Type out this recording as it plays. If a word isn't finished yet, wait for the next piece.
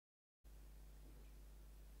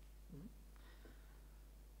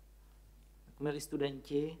Milí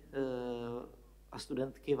studenti a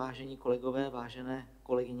studentky, vážení kolegové, vážené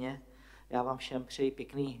kolegyně, já vám všem přeji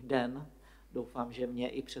pěkný den. Doufám, že mě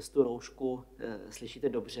i přes tu roušku slyšíte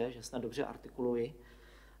dobře, že snad dobře artikuluji.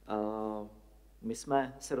 My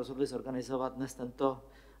jsme se rozhodli zorganizovat dnes tento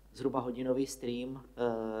zhruba hodinový stream,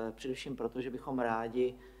 především proto, že bychom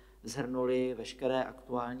rádi shrnuli veškeré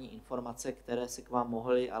aktuální informace, které se k vám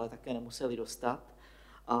mohly, ale také nemuseli dostat.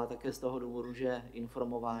 A také z toho důvodu, že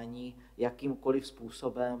informování jakýmkoliv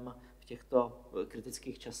způsobem v těchto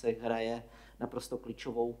kritických časech hraje naprosto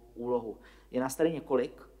klíčovou úlohu. Je nás tady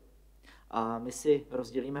několik a my si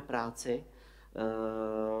rozdělíme práci.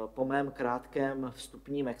 Po mém krátkém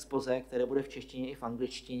vstupním expoze, které bude v češtině i v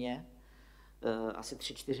angličtině, asi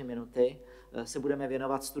 3-4 minuty, se budeme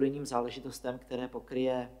věnovat studijním záležitostem, které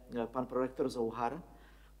pokryje pan prorektor Zouhar.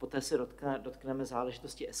 Poté se dotkneme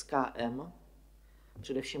záležitosti SKM,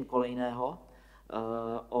 především kolejného,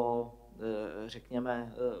 o,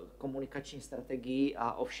 řekněme, komunikační strategii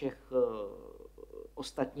a o všech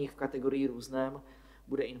ostatních v kategorii různém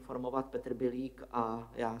bude informovat Petr Bilík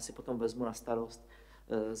a já si potom vezmu na starost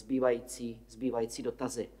zbývající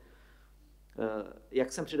dotazy.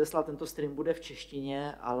 Jak jsem předeslal, tento stream bude v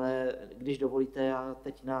češtině, ale když dovolíte, já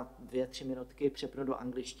teď na 2-3 minutky přepnu do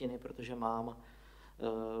angličtiny, protože mám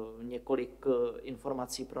několik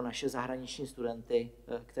informací pro naše zahraniční studenty,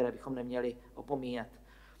 které bychom neměli opomíjet.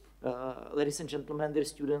 Ladies and gentlemen, dear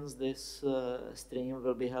students, this stream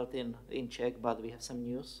will be held in Czech, but we have some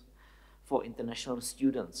news for international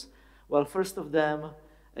students. Well, first of them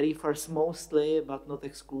refers mostly, but not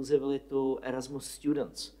exclusively, to Erasmus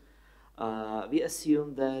students. We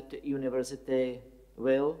assume that university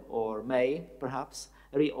will, or may, perhaps,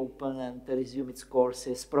 reopen and resume its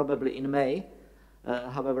courses probably in May.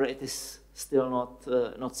 However, it is still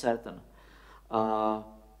not certain.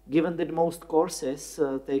 Given that most courses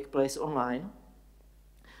take place online,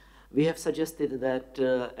 we have suggested that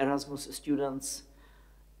Erasmus students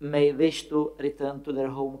may wish to return to their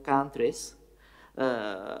home countries,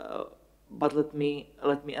 but let me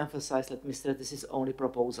emphasize, let me stress, this is only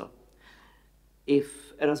proposal.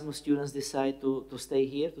 If Erasmus students decide to stay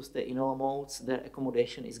here, to stay in Olomouc, their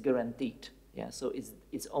accommodation is guaranteed. Yeah, so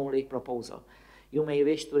it's only proposal. You may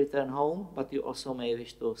wish to return home, but you also may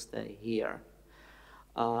wish to stay here.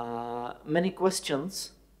 Many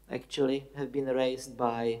questions actually have been raised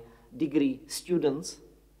by degree students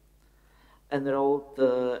enrolled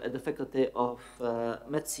at the Faculty of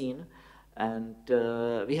Medicine, and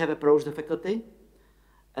we have approached the faculty,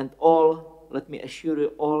 and let me assure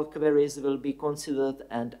you, all queries will be considered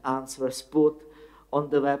and answers put on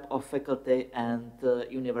the web of faculty and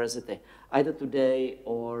university, either today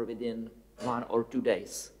or within 1 or 2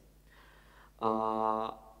 days.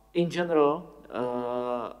 In general,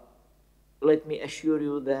 let me assure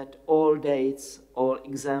you that all dates, all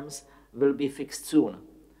exams will be fixed soon.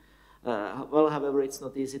 Well, however, it's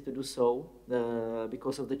not easy to do so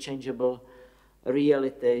because of the changeable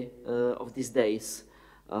reality of these days.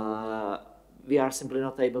 We are simply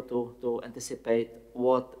not able to anticipate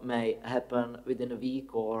what may happen within a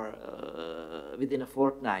week or within a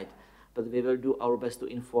fortnight, but we will do our best to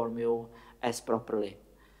inform you as properly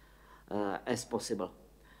as possible.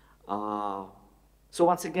 So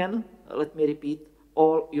once again, let me repeat,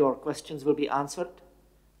 all your questions will be answered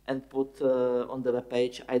and put on the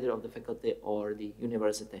webpage either of the faculty or the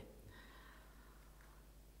university.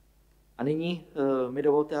 A nyní mi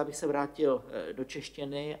dovolte, abych se vrátil do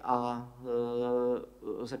češtiny a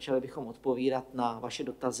začali bychom odpovídat na vaše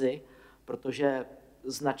dotazy, protože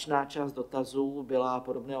značná část dotazů byla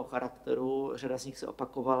podobného charakteru, řada z nich se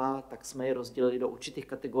opakovala, tak jsme je rozdělili do určitých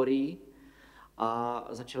kategorií a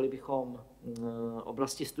začali bychom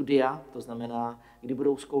oblasti studia, to znamená, kdy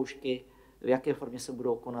budou zkoušky, v jaké formě se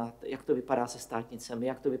budou konat, jak to vypadá se státnicemi,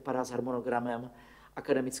 jak to vypadá s harmonogramem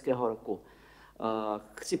akademického roku.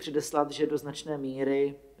 Chci předeslat, že do značné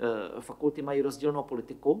míry fakulty mají rozdílnou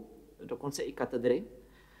politiku, dokonce i katedry,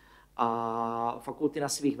 a fakulty na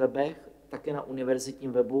svých webech, také na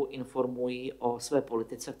univerzitním webu informují o své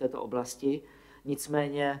politice v této oblasti.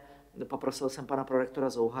 Nicméně poprosil jsem pana prorektora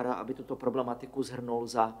Zouhara, aby tuto problematiku shrnul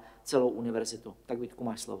za celou univerzitu. Tak Vítku,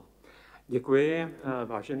 máš slovo. Děkuji,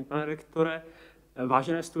 vážený pane rektore,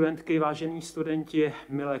 vážené studentky, vážení studenti,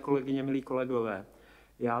 milé kolegyně, milí kolegové.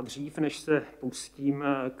 Já dřív, než se pustím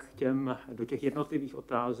do těch jednotlivých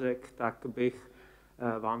otázek, tak bych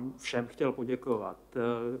vám všem chtěl poděkovat.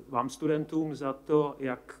 Vám studentům za to,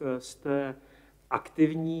 jak jste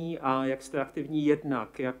aktivní a jak jste aktivní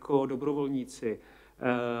jednak jako dobrovolníci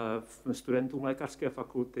studentům lékařské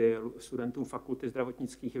fakulty, studentům fakulty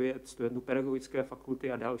zdravotnických věd, studentům pedagogické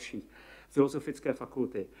fakulty a dalších, filozofické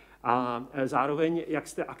fakulty. A zároveň, jak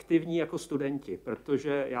jste aktivní jako studenti,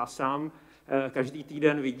 protože já sám každý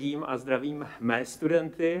týden vidím a zdravím mé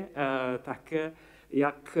studenty, tak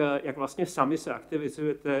jak vlastně sami se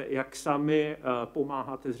aktivizujete, jak sami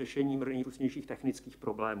pomáháte s řešením nejrůznějších technických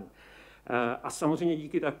problémů. A samozřejmě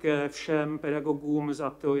díky také všem pedagogům za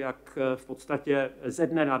to, jak v podstatě ze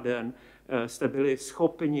dne na den jste byli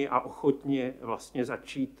schopni a ochotni vlastně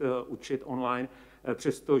začít učit online,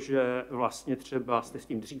 přestože vlastně třeba jste s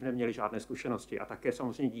tím dřív neměli žádné zkušenosti. A také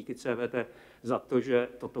samozřejmě díky CVT za to, že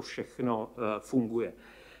toto všechno funguje.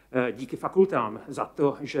 Díky fakultám za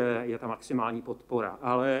to, že je ta maximální podpora.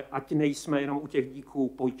 Ale ať nejsme jenom u těch díků,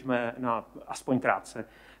 pojďme aspoň krátce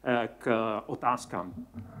k otázkám.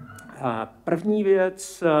 První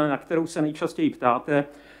věc, na kterou se nejčastěji ptáte,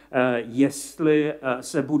 jestli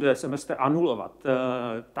se bude semestr anulovat,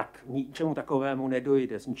 tak ničemu takovému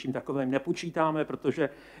nedojde, s ničím takovým nepočítáme, protože,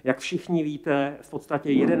 jak všichni víte, v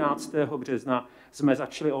podstatě 11. března jsme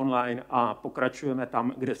začali online a pokračujeme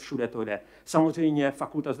tam, kde všude to jde. Samozřejmě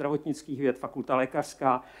fakulta zdravotnických věd, fakulta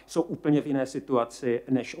lékařská jsou úplně v jiné situaci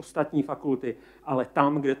než ostatní fakulty, ale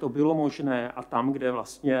tam, kde to bylo možné a tam, kde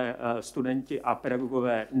vlastně studenti a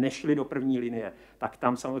pedagogové nešli do první linie, tak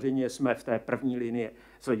tam samozřejmě jsme v té první linii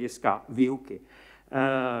z hlediska výuky.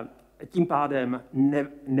 Tím pádem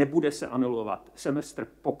nebude se anulovat. Semestr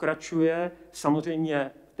pokračuje,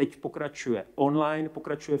 samozřejmě teď pokračuje online,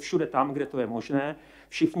 pokračuje všude tam, kde to je možné.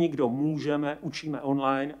 Všichni, kdo můžeme, učíme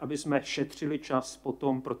online, aby jsme šetřili čas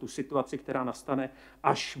potom pro tu situaci, která nastane,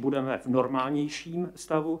 až budeme v normálnějším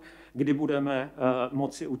stavu, kdy budeme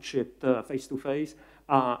moci učit face to face.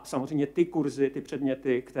 A samozřejmě ty kurzy, ty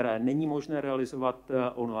předměty, které není možné realizovat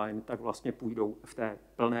online, tak vlastně půjdou v té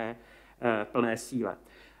plné síle.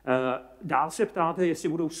 Dál se ptáte, jestli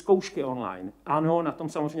budou zkoušky online. Ano, na tom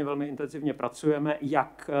samozřejmě velmi intenzivně pracujeme,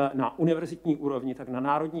 jak na univerzitní úrovni, tak na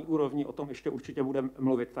národní úrovni. O tom ještě určitě bude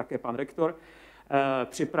mluvit také pan rektor.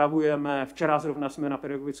 Připravujeme, včera zrovna jsme na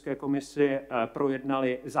pedagogické komisi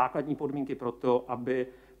projednali základní podmínky pro to, aby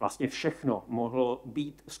vlastně všechno mohlo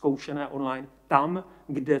být zkoušené online tam,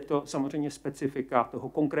 kde to samozřejmě specifika toho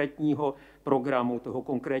konkrétního programu, toho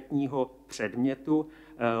konkrétního předmětu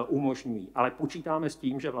umožňují. Ale počítáme s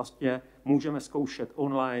tím, že vlastně můžeme zkoušet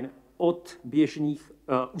online od běžných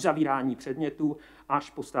uzavírání předmětů až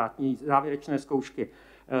po státní závěrečné zkoušky,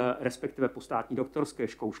 respektive po státní doktorské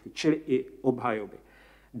zkoušky, čili i obhajoby.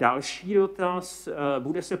 Další dotaz,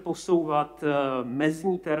 bude se posouvat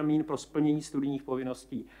mezní termín pro splnění studijních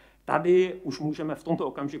povinností. Tady už můžeme v tomto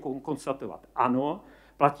okamžiku konstatovat ano,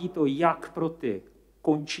 platí to jak pro ty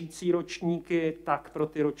končící ročníky, tak pro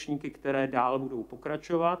ty ročníky, které dál budou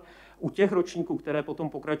pokračovat. U těch ročníků, které potom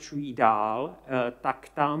pokračují dál, tak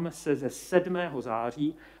tam se ze 7.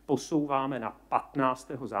 září posouváme na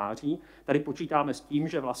 15. září. Tady počítáme s tím,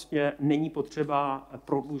 že vlastně není potřeba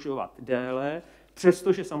prodlužovat déle,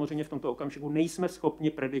 přestože samozřejmě v tomto okamžiku nejsme schopni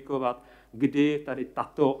predikovat, kdy tady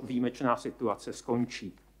tato výjimečná situace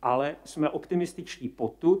skončí. Ale jsme optimističtí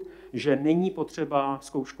potud, že není potřeba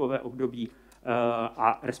zkouškové období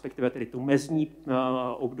a respektive tedy tu mezní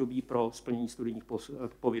období pro splnění studijních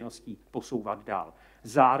povinností posouvat dál.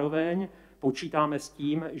 Zároveň počítáme s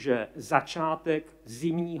tím, že začátek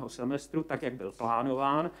zimního semestru, tak jak byl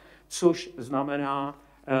plánován, což znamená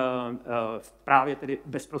právě tedy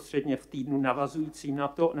bezprostředně v týdnu navazujícím na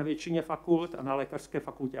to na většině fakult a na lékařské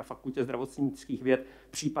fakultě a fakultě zdravotnických věd,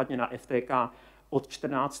 případně na FTK od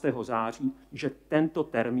 14. září, že tento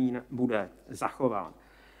termín bude zachován.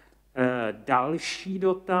 Další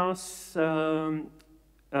dotaz,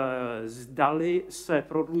 zdali se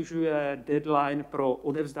prodlužuje deadline pro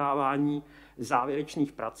odevzdávání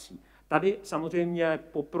závěrečných prací. Tady samozřejmě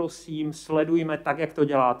poprosím, sledujme tak, jak to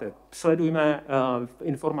děláte. Sledujme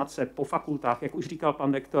informace po fakultách, jak už říkal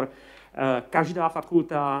pan rektor. Každá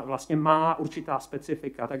fakulta vlastně má určitá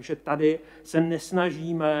specifika, takže tady se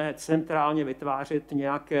nesnažíme centrálně vytvářet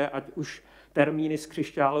nějaké, ať už termíny z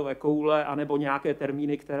křišťálové koule, anebo nějaké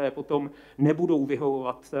termíny, které potom nebudou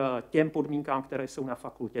vyhovovat těm podmínkám, které jsou na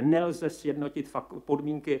fakultě. Nelze sjednotit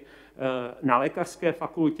podmínky na lékařské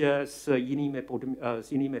fakultě s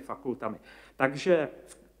jinými fakultami. Takže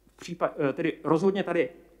tedy rozhodně tady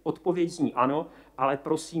odpověď zní ano, ale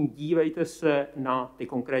prosím, dívejte se na ty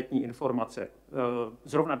konkrétní informace.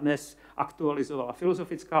 Zrovna dnes aktualizovala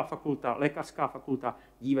filozofická fakulta, lékařská fakulta,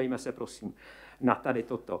 dívejme se prosím na tady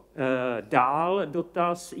toto. Dál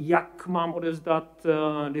dotaz, jak mám odevzdat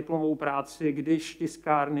diplomovou práci, když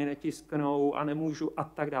tiskárny netisknou a nemůžu a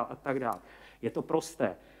tak dále, a tak dále. Je to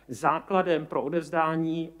prosté. Základem pro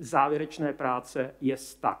odevzdání závěrečné práce je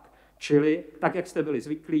stav. Čili tak, jak jste byli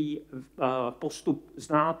zvyklí, postup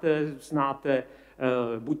znáte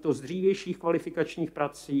buď to z dřívějších kvalifikačních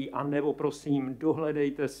prací, anebo prosím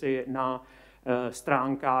dohledejte si na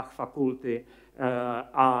stránkách fakulty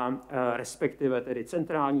a respektive tedy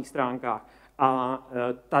centrálních stránkách. A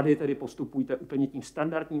tady tedy postupujte úplně tím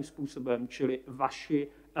standardním způsobem, čili vaši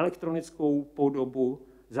elektronickou podobu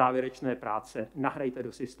závěrečné práce nahrajte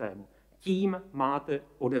do systému. Tím máte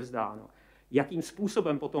odevzdáno. Jakým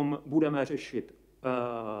způsobem potom budeme řešit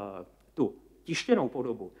tu tištěnou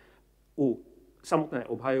podobu u samotné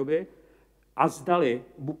obhajoby a zdali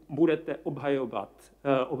budete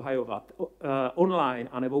obhajovat online,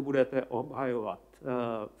 anebo budete obhajovat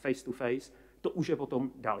face to face, to už je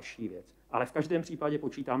potom další věc. Ale v každém případě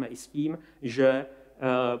počítáme i s tím, že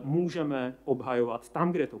můžeme obhajovat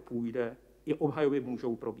tam, kde to půjde, i obhajoby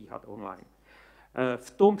můžou probíhat online.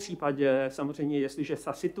 V tom případě samozřejmě, jestliže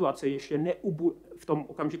ta situace ještě v tom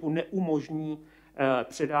okamžiku neumožní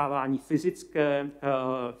předávání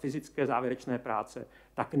fyzické závěrečné práce,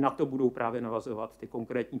 tak na to budou právě navazovat ty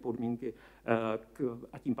konkrétní podmínky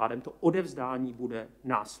a tím pádem to odevzdání bude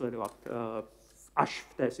následovat až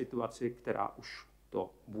v té situaci, která už to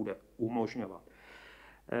bude umožňovat.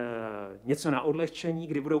 Něco na odlehčení,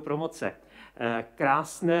 kdy budou promoce.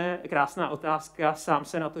 Krásná otázka, sám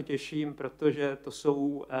se na to těším, protože to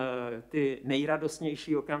jsou ty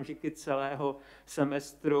nejradostnější okamžiky celého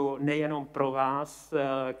semestru, nejenom pro vás,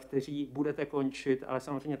 kteří budete končit, ale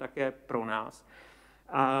samozřejmě také pro nás.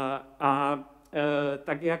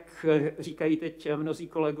 Tak, jak říkají teď mnozí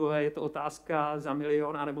kolegové, je to otázka za 1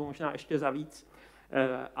 000 000, nebo možná ještě za víc,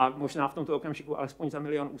 a možná v tomto okamžiku alespoň za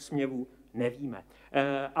 1 000 000 úsměvů, nevíme.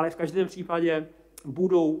 Ale v každém případě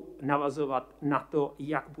budou navazovat na to,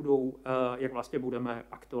 jak vlastně budeme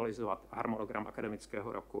aktualizovat harmonogram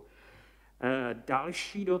akademického roku.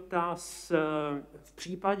 Další dotaz. V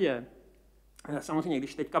případě, samozřejmě,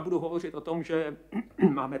 když teďka budu hovořit o tom, že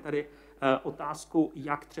máme tady otázku,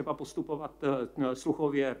 jak třeba postupovat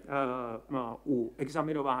sluchově u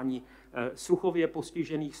examinování sluchově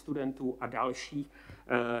postižených studentů a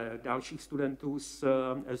dalších studentů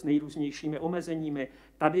s nejrůznějšími omezeními.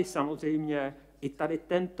 Tady samozřejmě i tady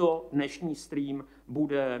tento dnešní stream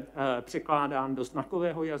bude překládán do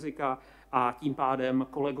znakového jazyka a tím pádem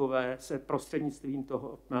kolegové se prostřednictvím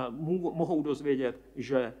toho mohou dozvědět,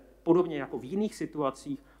 že podobně jako v jiných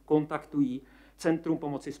situacích kontaktují Centrum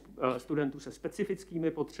pomoci studentů se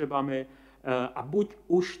specifickými potřebami a buď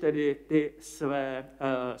už tedy ty své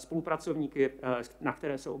spolupracovníky, na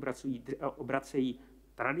které se obracejí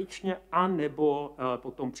tradičně, anebo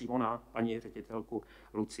potom přímo na paní ředitelku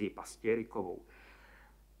Lucii Pastěrikovou.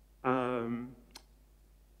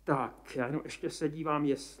 Tak, já jenom ještě se dívám,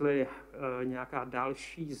 jestli nějaká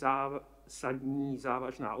další zásadní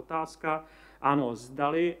závažná otázka. Ano,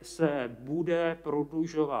 zdali se bude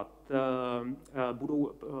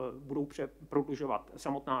prodlužovat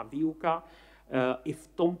samotná výuka. I v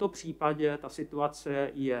tomto případě ta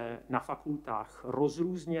situace je na fakultách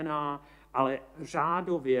rozrůzněná, ale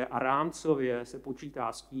řádově a rámcově se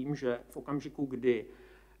počítá s tím, že v okamžiku, kdy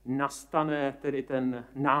nastane tedy ten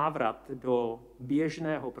návrat do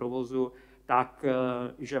běžného provozu, tak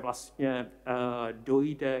že vlastně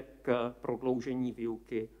dojde k prodloužení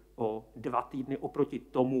výuky o 2 týdny oproti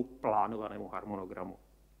tomu plánovanému harmonogramu.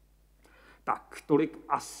 Tak, tolik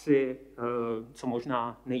asi, co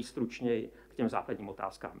možná nejstručněji k těm základním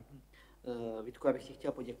otázkám. Vítku, já bych ti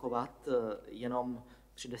chtěl poděkovat, jenom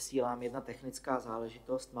předesílám jedna technická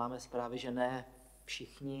záležitost. Máme zprávy, že ne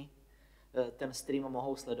všichni ten stream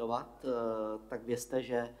mohou sledovat, tak vězte,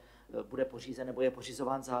 že bude pořízen nebo je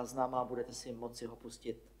pořizován záznam a budete si moci ho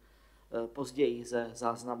pustit později ze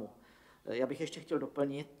záznamu. Já bych ještě chtěl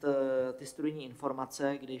doplnit ty studijní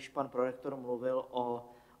informace, když pan prorektor mluvil o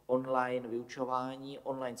online vyučování,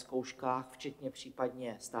 online zkouškách, včetně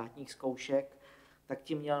případně státních zkoušek, tak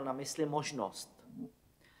tím měl na mysli možnost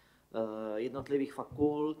jednotlivých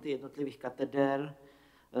fakult, jednotlivých kateder,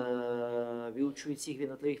 vyučujících v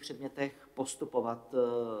jednotlivých předmětech postupovat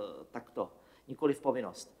takto, nikoliv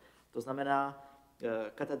povinnost. To znamená,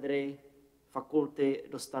 katedry, fakulty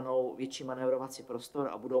dostanou větší manévrovací prostor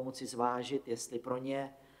a budou moci zvážit, jestli pro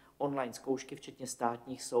ně online zkoušky, včetně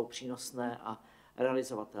státních, jsou přínosné a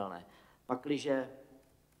realizovatelné. Pakliže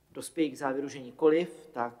dospějí k závěru, že nikoliv,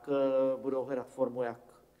 tak budou hledat formu, jak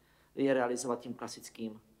je realizovat tím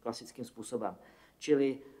klasickým způsobem.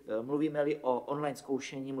 Čili mluvíme-li o online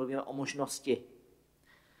zkoušení, mluvíme o možnosti.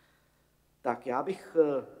 Tak já bych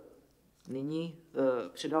nyní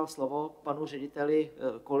předal slovo panu řediteli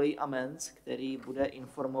kolejí a mens, který bude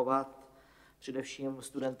informovat především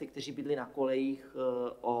studenty, kteří bydlí na kolejích,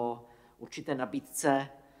 o určité nabídce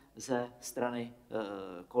ze strany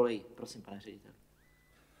kolejí. Prosím, pane ředitel.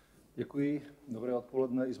 Děkuji. Dobré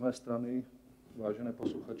odpoledne i z mé strany, vážené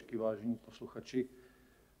posluchačky, vážení posluchači.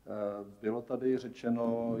 Bylo tady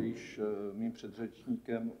řečeno již mým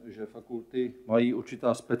předřečníkem, že fakulty mají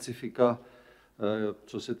určitá specifika,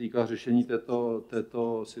 co se týká řešení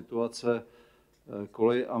této situace.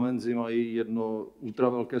 Koleje a menzy mají jedno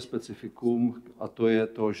ultravelké specifikum, a to je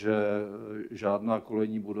to, že žádná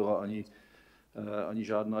kolejní budova ani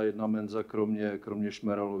žádná jedna menza, kromě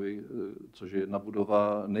Šmeralovy, což je jedna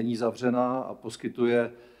budova, není zavřená a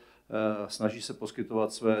snaží se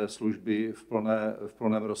poskytovat své služby v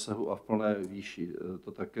plném rozsahu a v plné výši.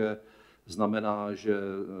 To také znamená, že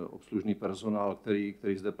obslužný personál,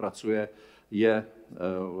 který zde pracuje, je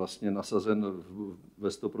vlastně nasazen ve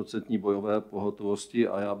 100% bojové pohotovosti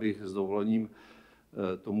a já bych s dovolením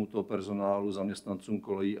tomuto personálu, zaměstnancům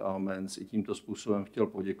kolejí a menz i tímto způsobem chtěl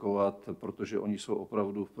poděkovat, protože oni jsou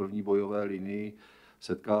opravdu v první bojové linii,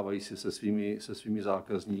 setkávají se se svými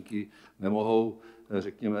zákazníky, nemohou,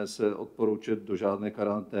 řekněme, se odporoučet do žádné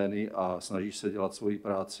karantény a snaží se dělat svoji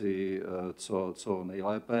práci co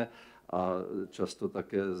nejlépe a často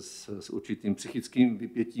také s určitým psychickým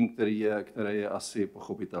vypětím, které je asi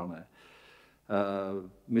pochopitelné.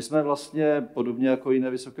 My jsme vlastně, podobně jako jiné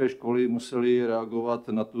vysoké školy, museli reagovat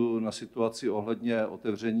na situaci ohledně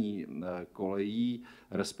otevření kolejí,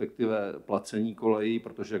 respektive placení kolejí,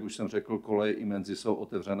 protože, jak už jsem řekl, koleje i menzy jsou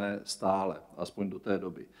otevřené stále, aspoň do té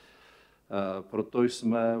doby. Proto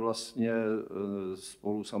jsme vlastně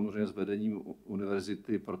spolu samozřejmě s vedením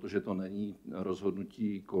univerzity, protože to není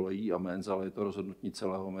rozhodnutí kolejí a menz, ale je to rozhodnutí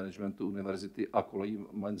celého managementu univerzity a kolejí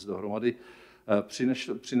menz dohromady,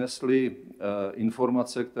 přinesli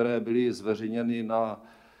informace, které byly zveřejněny na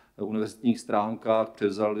univerzitních stránkách,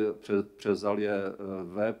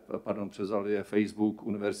 převzal je Facebook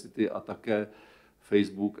univerzity a také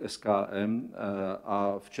Facebook SKM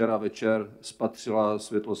a včera večer spatřila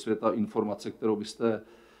světlo světa informace, kterou byste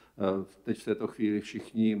teď v této chvíli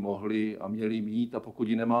všichni mohli a měli mít, a pokud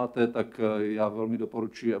ji nemáte, tak já velmi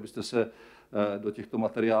doporučuji, abyste se do těchto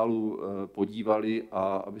materiálů podívali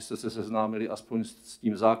a abyste se seznámili aspoň s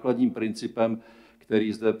tím základním principem,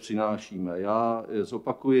 který zde přinášíme. Já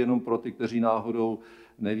zopakuji jenom pro ty, kteří náhodou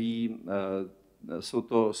neví, jsou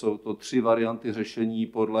to 3 varianty řešení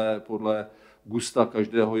podle gusta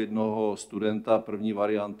každého jednoho studenta. První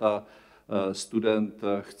varianta, student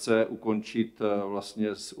chce ukončit vlastně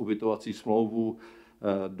ubytovací smlouvu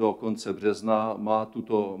do konce března, má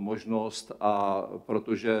tuto možnost, a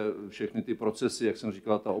protože všechny ty procesy, jak jsem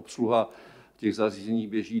říkal, ta obsluha těch zařízení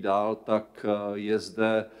běží dál, tak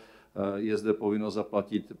je zde povinnost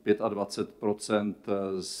zaplatit 25%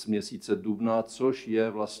 z měsíce dubna, což je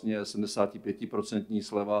vlastně 75%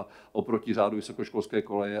 sleva oproti řádu vysokoškolské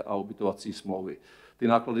koleje a ubytovací smlouvy. Ty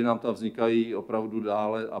náklady nám tam vznikají opravdu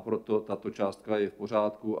dále a proto tato částka je v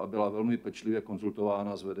pořádku a byla velmi pečlivě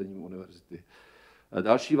konzultována s vedením univerzity.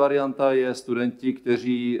 Další varianta je studenti,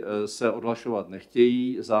 kteří se odhlašovat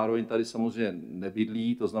nechtějí, zároveň tady samozřejmě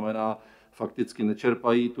nebydlí, to znamená, fakticky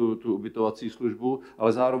nečerpají tu ubytovací službu,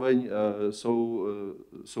 ale zároveň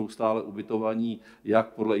jsou stále ubytovaní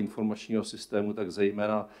jak podle informačního systému, tak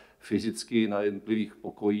zejména fyzicky na jednotlivých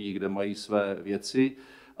pokojích, kde mají své věci,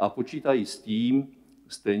 a počítají s tím,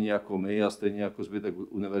 stejně jako my a stejně jako zbytek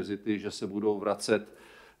univerzity, že se budou vracet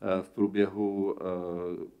v průběhu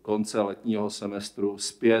konce letního semestru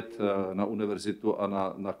zpět na univerzitu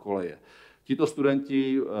a na koleje. Tito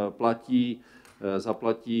studenti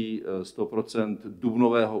zaplatí 100%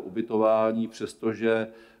 dubnového ubytování, přestože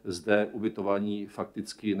zde ubytovaní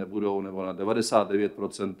fakticky nebudou, nebo na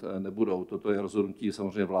 99% nebudou. Toto je rozhodnutí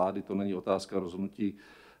samozřejmě vlády, to není otázka rozhodnutí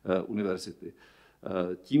univerzity.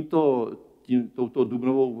 Touto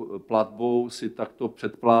dubnovou platbou si takto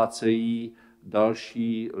předplácejí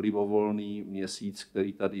další libovolný měsíc,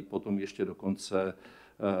 který tady potom ještě do konce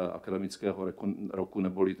akademického roku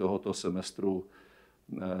neboli tohoto semestru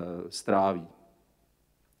stráví.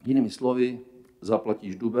 Jinými slovy,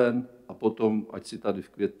 zaplatíš duben a potom, ať si tady v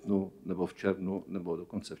květnu nebo v červnu nebo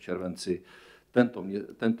dokonce v červenci,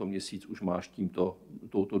 tento měsíc už máš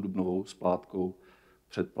touto dubnovou splátkou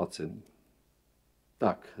předplacený.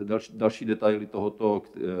 Tak, další detaily tohoto,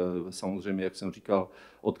 samozřejmě, jak jsem říkal,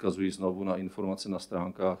 odkazují znovu na informace na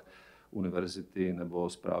stránkách univerzity nebo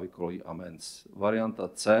správy kolejí a menz. Varianta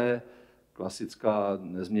C, klasická,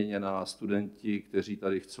 nezměněná, studenti, kteří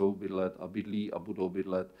tady chcou bydlet a bydlí a budou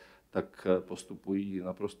bydlet, tak postupují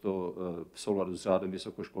naprosto v souladu s řádem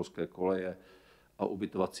vysokoškolské koleje a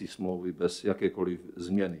ubytovací smlouvy bez jakékoliv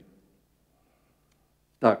změny.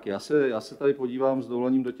 Tak, já se tady podívám s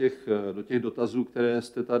dovolením do těch dotazů, které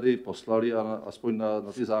jste tady poslali a aspoň na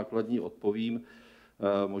ty základní odpovím.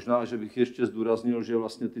 Možná, že bych ještě zdůraznil, že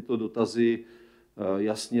vlastně tyto dotazy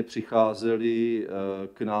jasně přicházely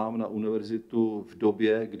k nám na univerzitu v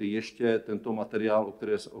době, kdy ještě tento materiál,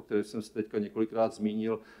 o kterém jsem se teďka několikrát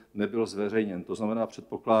zmínil, nebyl zveřejněn. To znamená,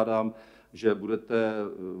 předpokládám, že budete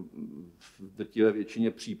v drtivé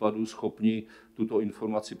většině případů schopni tuto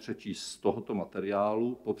informaci přečíst z tohoto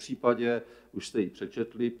materiálu. Popřípadě už jste ji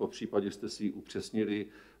přečetli, popřípadě jste si ji upřesnili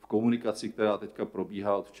v komunikaci, která teďka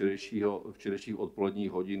probíhá od včerejších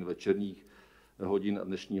odpoledních hodin, večerních hodin a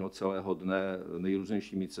dnešního celého dne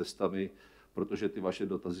nejrůznějšími cestami, protože ty vaše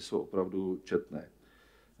dotazy jsou opravdu četné.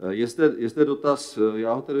 Je zde dotaz,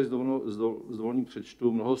 já ho tedy s dovolením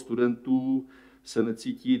přečtu. Mnoho studentů se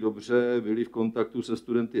necítí dobře, byli v kontaktu se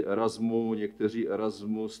studenty Erasmu, někteří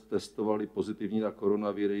Erasmus testovali pozitivní na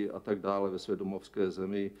koronaviry a tak dále ve své domovské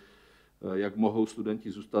zemi. Jak mohou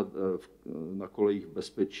studenti zůstat na kolejích v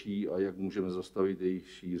bezpečí a jak můžeme zastavit jejich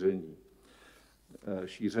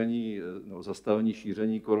šíření? Zastavení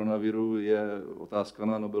šíření koronaviru je otázka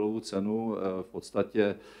na Nobelovu cenu.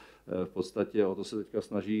 V podstatě o to se teďka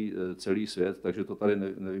snaží celý svět, takže to tady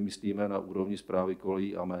nevymyslíme na úrovni správy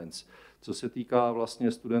kolejí a MENC. Co se týká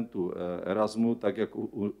vlastně studentů Erasmu, tak jak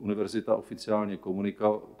univerzita oficiálně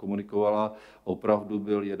komunikovala, opravdu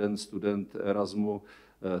byl jeden student Erasmu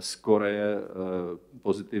z Koreje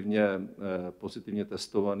pozitivně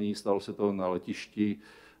testovaný, stalo se to na letišti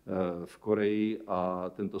v Koreji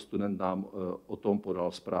a tento student nám o tom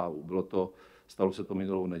podal zprávu. Stalo se to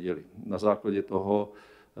minulou neděli. Na základě toho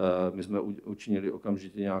my jsme učinili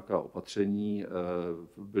okamžitě nějaká opatření,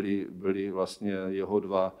 byli vlastně jeho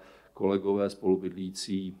dva kolegové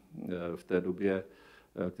spolubydlící v té době,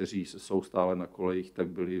 kteří jsou stále na kolejích, tak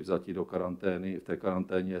byli vzati do karantény. V té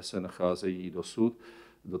karanténě se nacházejí dosud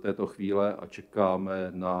do této chvíle a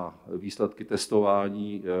čekáme na výsledky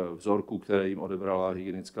testování vzorků, které jim odebrala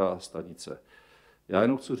hygienická stanice. Já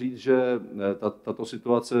jenom chci říct, že tato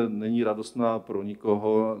situace není radostná pro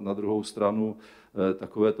nikoho. Na druhou stranu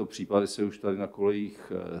takovéto případy se už tady na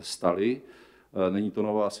kolejích staly. Není to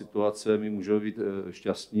nová situace, my můžeme být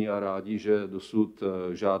šťastní a rádi, že dosud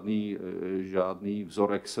žádný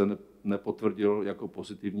vzorek se nepotvrdil jako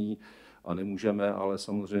pozitivní a nemůžeme ale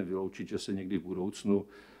samozřejmě vyloučit, že se někdy v budoucnu,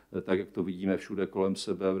 tak jak to vidíme všude kolem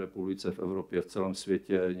sebe, v republice, v Evropě, v celém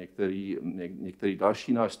světě, některý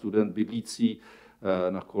další náš student bydlící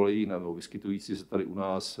na koleji nebo vyskytující se tady u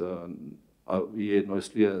nás, a je jedno,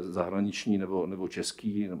 jestli je zahraniční nebo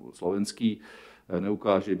český nebo slovenský,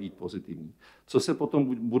 neukáže být pozitivní. Co se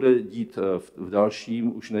potom bude dít v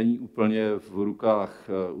dalším, už není úplně v rukách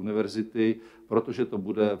univerzity, protože to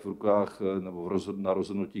bude v rukách nebo na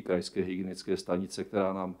rozhodnutí krajské hygienické stanice,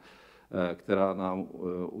 která nám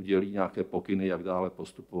udělí nějaké pokyny, jak dále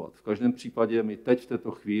postupovat. V každém případě my teď v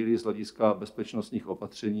této chvíli z hlediska bezpečnostních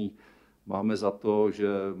opatření máme za to, že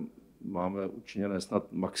máme učiněné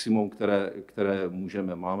snad maximum, které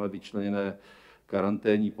můžeme. Máme vyčleněné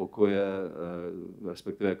karanténní pokoje,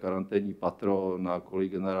 respektive karanténní patro na koleji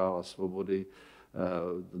Generála Svobody.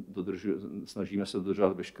 Snažíme se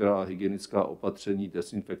dodržovat veškerá hygienická opatření,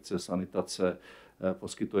 dezinfekce, sanitace.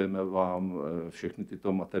 Poskytujeme vám všechny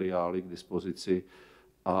tyto materiály k dispozici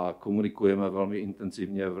a komunikujeme velmi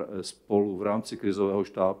intenzivně spolu v rámci krizového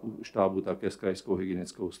štábu také s krajskou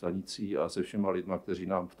hygienickou stanicí a se všema lidma, kteří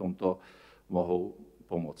nám v tomto mohou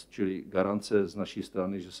pomoct. Čili garance z naší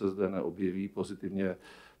strany, že se zde neobjeví pozitivně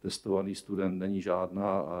testovaný student, není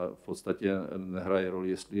žádná a v podstatě nehraje roli,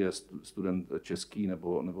 jestli je student český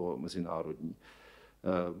nebo mezinárodní.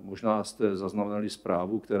 Možná jste zaznamenali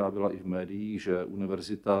zprávu, která byla i v médiích, že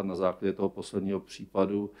univerzita na základě toho posledního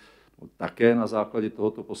případu, také na základě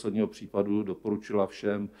tohoto posledního případu doporučila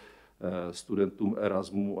všem studentům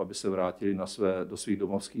Erasmu, aby se vrátili do svých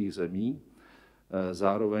domovských zemí.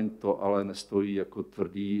 Zároveň to ale nestojí jako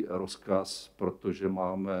tvrdý rozkaz, protože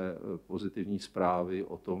máme pozitivní zprávy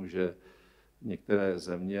o tom, že některé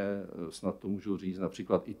země, snad to můžu říct,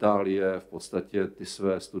 například Itálie, v podstatě ty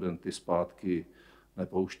své studenty zpátky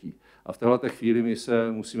nepouští. A v této chvíli my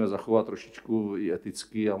se musíme zachovat trošičku i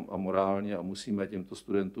eticky a morálně a musíme těmto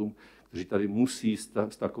studentům, kteří tady musí z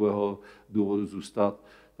takového důvodu zůstat,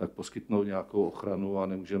 tak poskytnout nějakou ochranu a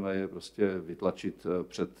nemůžeme je prostě vytlačit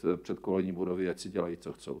před kolejní budovy, ať si dělají,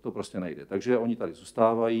 co chcou. To prostě nejde. Takže oni tady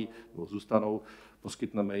zůstávají nebo zůstanou,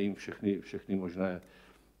 poskytneme jim všechny možné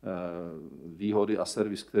výhody a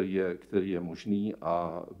servis, který je možný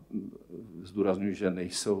a zdůrazňuji, že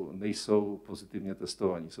nejsou pozitivně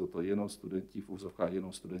testovaní. Jsou to jenom studenti v úzovkách,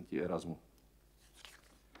 jenom studenti Erasmu.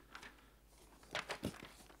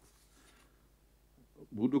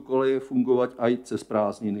 Budou koleje fungovat i cez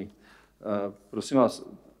prázdniny. Prosím vás,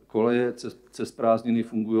 koleje cez prázdniny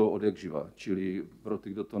fungují od jak živa, čili pro ty,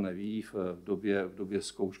 kdo to neví, v době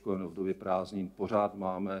zkouškové nebo v době prázdnin pořád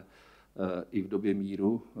máme i v době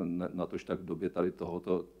míru, natož tak v době tady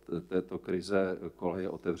této krize koleje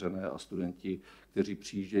otevřené a studenti, kteří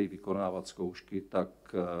přijíždějí vykonávat zkoušky,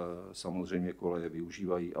 tak samozřejmě koleje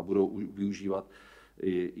využívají a budou využívat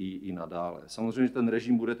i nadále. Samozřejmě ten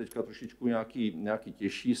režim bude teďka trošičku nějaký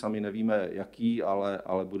těžší, sami nevíme jaký,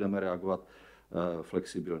 ale budeme reagovat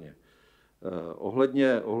flexibilně.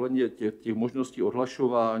 Ohledně těch možností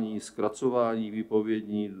odhlašování, zkracování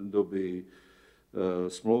výpovědní doby,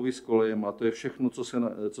 smlouvy s kolejem, a to je všechno,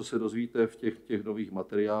 co se dozvíte v těch nových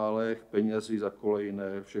materiálech, penězi za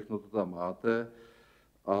kolejné, všechno to tam máte,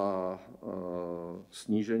 a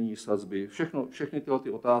snížení sazby, všechny tyhle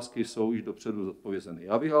ty otázky jsou již dopředu zodpovězeny.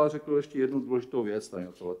 Já bych ale řekl ještě jednu důležitou věc tady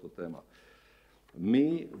na tohleto téma.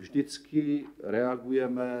 My vždycky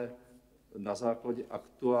reagujeme na základě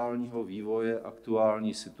aktuálního vývoje,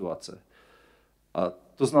 aktuální situace. A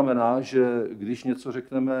to znamená, že když něco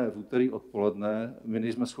řekneme v úterý odpoledne, my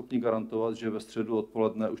nejsme schopni garantovat, že ve středu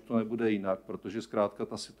odpoledne už to nebude jinak, protože zkrátka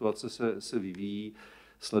ta situace se vyvíjí,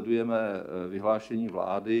 sledujeme vyhlášení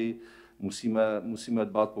vlády, musíme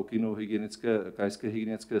dbát pokynů krajské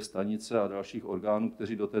hygienické stanice a dalších orgánů,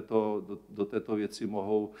 kteří do této věci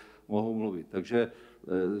mohou mluvit. Takže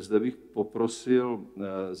zde bych poprosil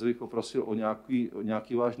o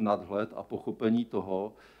nějaký váš nadhled a pochopení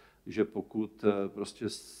toho, že pokud prostě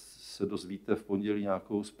se dozvíte v pondělí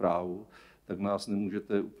nějakou zprávu, tak nás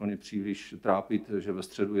nemůžete úplně příliš trápit, že ve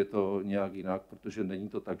středu je to nějak jinak, protože není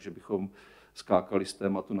to tak, že bychom skákali z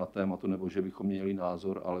tématu na tématu nebo že bychom měli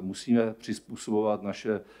názor, ale musíme přizpůsobovat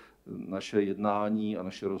naše jednání a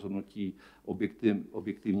naše rozhodnutí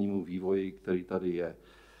objektivnímu vývoji, který tady je.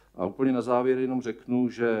 A úplně na závěr jenom řeknu,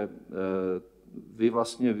 že vy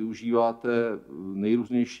vlastně využíváte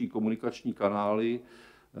nejrůznější komunikační kanály,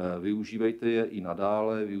 využívejte je i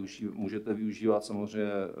nadále, můžete využívat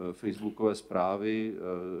samozřejmě facebookové zprávy,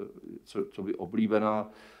 co by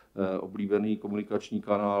oblíbený komunikační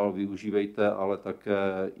kanál, využívejte ale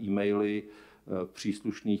také e-maily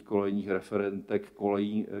příslušných kolejních referentek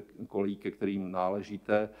kolejí, ke kterým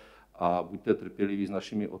náležíte, a buďte trpěliví s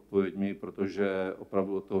našimi odpověďmi, protože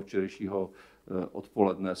opravdu od toho včerejšího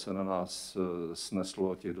odpoledne se na nás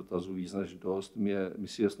sneslo těch dotazů víc než dost. My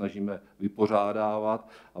si je snažíme vypořádávat,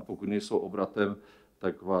 a pokud nejsou obratem,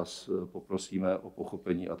 tak vás poprosíme o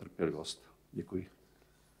pochopení a trpělivost. Děkuji.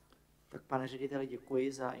 Tak pane řediteli,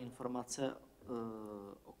 děkuji za informace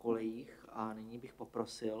o kolejích a nyní bych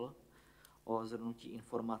poprosil o shrnutí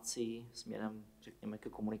informací směrem, řekněme, ke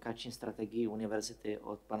komunikační strategii univerzity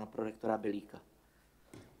od pana prorektora Bilíka.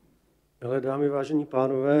 Milé dámy, vážení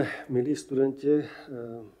pánové, milí studenti,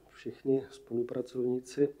 všichni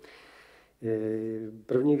spolupracovníci.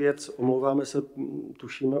 První věc, omlouváme se,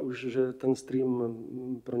 tušíme už, že ten stream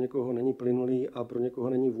pro někoho není plynulý a pro někoho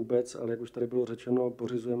není vůbec, ale jak už tady bylo řečeno,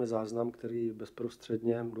 pořizujeme záznam, který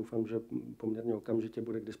bezprostředně, doufám, že poměrně okamžitě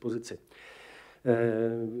bude k dispozici.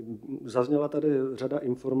 Zazněla tady řada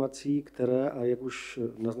informací, které, a jak už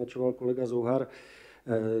naznačoval kolega Zouhar,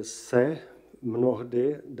 se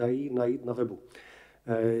mnohdy dají najít na webu.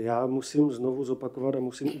 Já musím znovu zopakovat a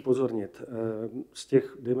musím upozornit. Z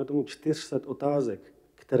těch, dejme tomu, 400 otázek,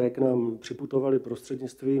 které k nám připutovaly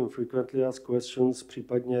prostřednictvím frequently asked questions,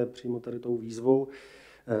 případně přímo tady tou výzvou,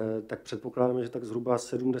 tak předpokládáme, že tak zhruba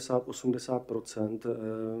 70-80%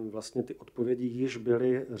 vlastně ty odpovědi již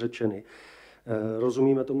byly řečeny.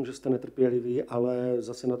 Rozumíme tomu, že jste netrpěliví, ale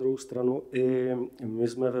zase na druhou stranu i my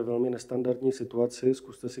jsme ve velmi nestandardní situaci.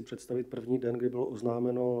 Zkuste si představit první den, kdy bylo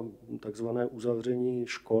oznámeno takzvané uzavření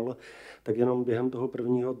škol, tak jenom během toho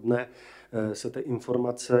prvního dne se ty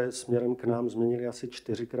informace směrem k nám změnily asi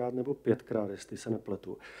 4krát nebo 5krát, jestli se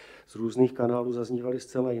nepletu. Z různých kanálů zaznívaly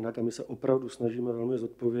zcela jinak a my se opravdu snažíme velmi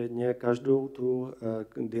zodpovědně každou tu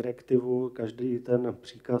direktivu, každý ten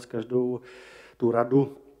příkaz, každou tu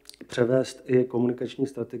radu převést i komunikační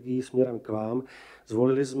strategii směrem k vám.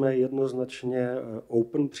 Zvolili jsme jednoznačně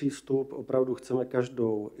open přístup, opravdu chceme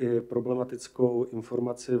každou i problematickou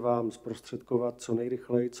informaci vám zprostředkovat co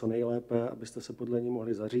nejrychleji, co nejlépe, abyste se podle ní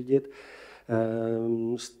mohli zařídit.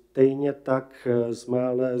 Stejně tak jsme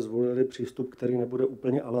ale zvolili přístup, který nebude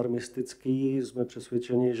úplně alarmistický. Jsme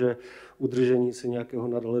přesvědčeni, že udržení si nějakého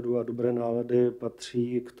nadhledu a dobré nálady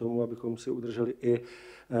patří k tomu, abychom si udrželi i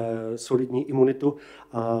solidní imunitu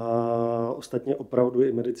a ostatně opravdu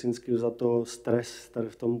i medicínsky za to stres tady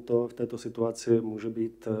v této situaci může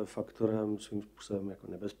být faktorem svým způsobem jako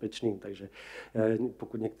nebezpečným, takže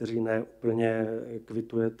pokud někteří neúplně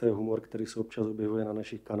kvitujete humor, který se občas objevuje na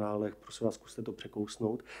našich kanálech, prosím vás, zkuste to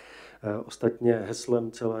překousnout. Ostatně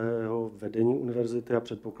heslem celého vedení univerzity a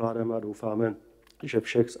předpokládáme a doufáme, že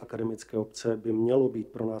všech z akademické obce by mělo být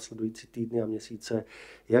pro následující týdny a měsíce,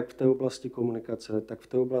 jak v té oblasti komunikace, tak v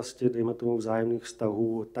té oblasti, dejme tomu, vzájemných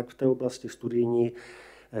vztahů, tak v té oblasti studijní.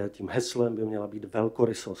 Tím heslem by měla být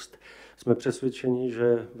velkorysost. Jsme přesvědčeni,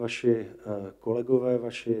 že vaši kolegové,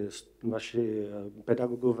 vaši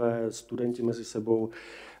pedagogové, studenti mezi sebou,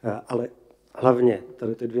 ale hlavně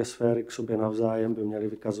tady ty dvě sféry k sobě navzájem by měly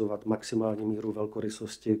vykazovat maximální míru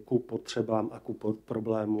velkorysosti ku potřebám a ku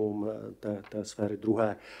problémům té sféry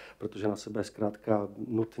druhé, protože na sebe zkrátka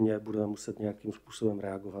nutně budeme muset nějakým způsobem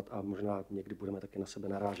reagovat a možná někdy budeme taky na sebe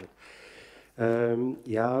narážet.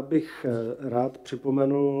 Já bych rád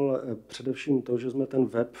připomenul především to, že jsme ten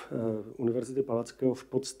web Univerzity.palackeho v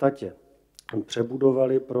podstatě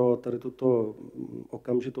přebudovali pro tady tuto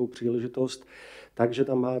okamžitou příležitost, takže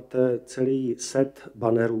tam máte celý set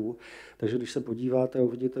bannerů. Takže když se podíváte a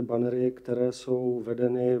uvidíte bannery, které jsou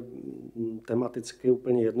vedeny tematicky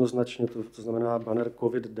úplně jednoznačně, to znamená banner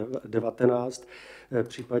COVID-19,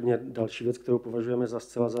 případně další věc, kterou považujeme za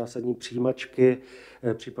zcela zásadní, přijímačky,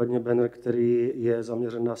 případně banner, který je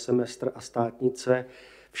zaměřen na semestr a státnice.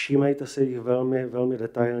 Všímejte se jich velmi, velmi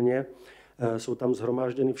detailně. Jsou tam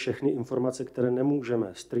shromážděny všechny informace, které nemůžeme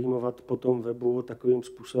streamovat po tom webu takovým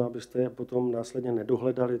způsobem, abyste je potom následně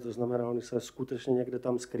nedohledali. To znamená, oni se skutečně někde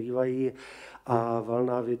tam skrývají a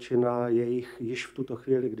valná většina je jich již v tuto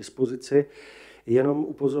chvíli k dispozici. Jenom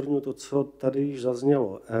upozorňuji to, co tady již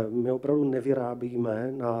zaznělo. My opravdu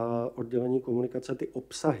nevyrábíme na oddělení komunikace ty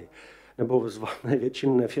obsahy, nebo z valné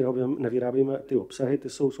většiny nevyrábíme ty obsahy, ty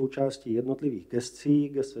jsou součástí jednotlivých gescí,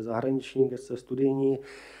 gesce zahraniční, gesce studijní.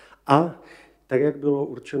 A tak, jak bylo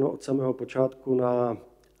určeno od samého počátku na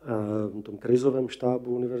tom krizovém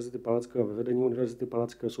štábu Univerzity.palackeho a ve vedení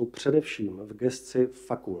Univerzity.palackeho, jsou především v gesci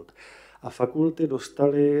fakult. A fakulty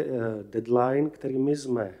dostaly deadline, který my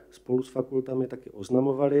jsme spolu s fakultami taky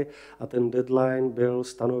oznamovali, a ten deadline byl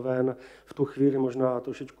stanoven v tu chvíli možná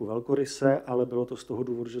trošičku velkoryse, ale bylo to z toho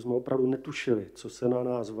důvodu, že jsme opravdu netušili, co se na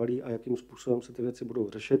nás valí a jakým způsobem se ty věci budou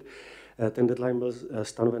řešit. Ten deadline byl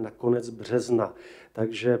stanoven na konec března,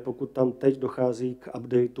 takže pokud tam teď dochází k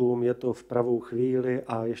updateům, je to v pravou chvíli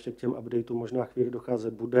a ještě k těm updateům možná chvíli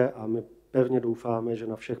docházet bude a my pevně doufáme, že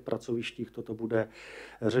na všech pracovištích toto bude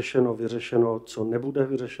řešeno, vyřešeno. Co nebude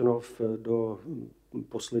vyřešeno do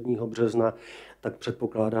posledního března, tak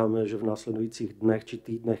předpokládáme, že v následujících dnech či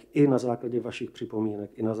týdnech i na základě vašich připomínek,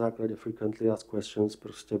 i na základě frequently asked questions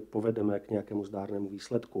prostě povedeme k nějakému zdárnému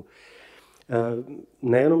výsledku.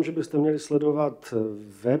 Nejenom, že byste měli sledovat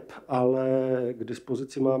web, ale k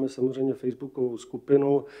dispozici máme samozřejmě facebookovou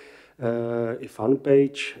skupinu, i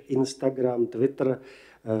fanpage, Instagram, Twitter.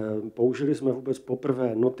 Použili jsme vůbec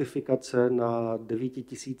poprvé notifikace na 9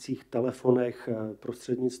 000 telefonech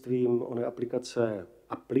prostřednictvím oné aplikace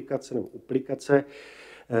nebo aplikace.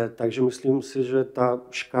 Takže myslím si, že ta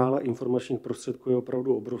škála informačních prostředků je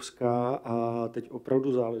opravdu obrovská a teď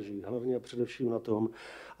opravdu záleží hlavně a především na tom,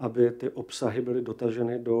 aby ty obsahy byly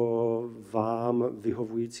dotaženy do vám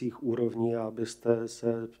vyhovujících úrovní a abyste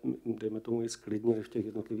se, dejme tomu, i sklidnili v těch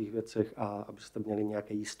jednotlivých věcech a abyste měli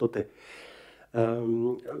nějaké jistoty.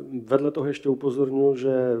 Vedle toho ještě upozorňuji,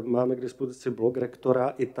 že máme k dispozici blog rektora,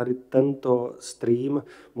 i tady tento stream,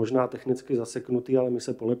 možná technicky zaseknutý, ale my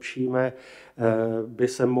se polepšíme, by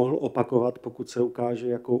se mohl opakovat, pokud se ukáže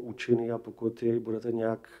jako účinný a pokud jej budete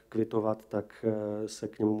nějak kvitovat, tak se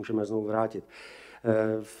k němu můžeme znovu vrátit.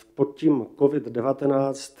 Pod tím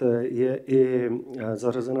COVID-19 je i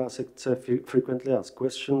zařazená sekce Frequently Asked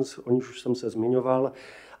Questions, o níž už jsem se zmiňoval,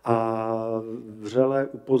 a vřele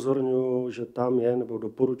upozorňuji, že tam je, nebo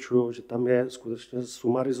doporučuji, že tam je skutečně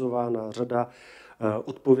sumarizována řada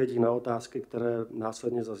odpovědí na otázky, které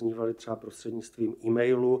následně zaznívaly třeba prostřednictvím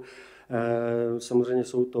e-mailu. Samozřejmě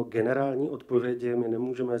jsou to generální odpovědi, my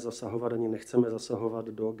nemůžeme zasahovat ani nechceme zasahovat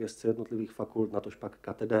do gesce jednotlivých fakult, natož pak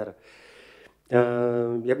kateder.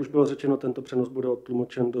 Jak už bylo řečeno, tento přenos bude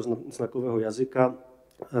odtlumočen do znakového jazyka.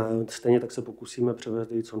 Stejně tak se pokusíme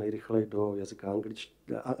převést ji co nejrychleji do jazyka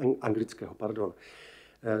anglického.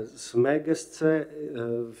 Z mé gesce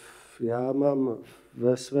já mám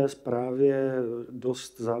ve své správě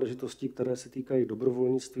dost záležitostí, které se týkají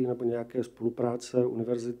dobrovolnictví nebo nějaké spolupráce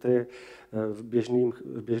univerzity. V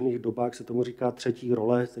běžných dobách se tomu říká třetí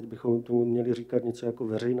role, teď bychom tomu měli říkat něco jako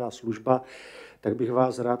veřejná služba. Tak bych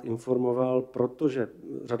vás rád informoval, protože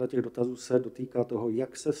řada těch dotazů se dotýká toho,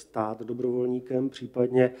 jak se stát dobrovolníkem,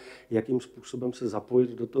 případně jakým způsobem se zapojit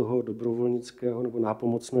do toho dobrovolnického nebo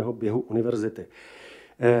nápomocného běhu univerzity.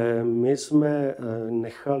 My jsme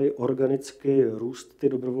nechali organicky růst ty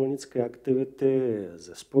dobrovolnické aktivity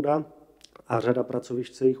ze spoda a řada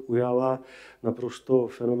pracovišť se jich ujala naprosto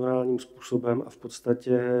fenomenálním způsobem a v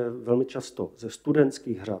podstatě velmi často ze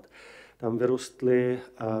studentských řad. Tam vyrostly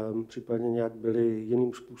a případně nějak byly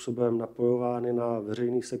jiným způsobem napojovány na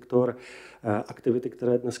veřejný sektor aktivity,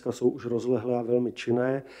 které dneska jsou už rozlehlé a velmi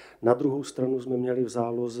činné. Na druhou stranu jsme měli v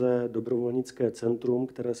záloze dobrovolnické centrum,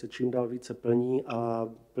 které se čím dál více plní a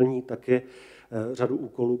plní taky řadu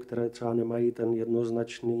úkolů, které třeba nemají ten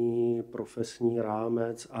jednoznačný profesní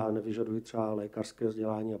rámec a nevyžadují třeba lékařské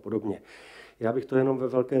vzdělání a podobně. Já bych to jenom ve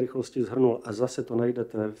velké rychlosti shrnul a zase to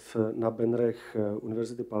najdete na bannerech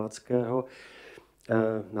Univerzity.palackeho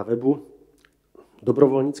na webu.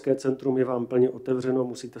 Dobrovolnické centrum je vám plně otevřeno,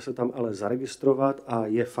 musíte se tam ale zaregistrovat a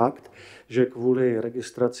je fakt, že kvůli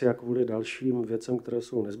registraci a kvůli dalším věcem, které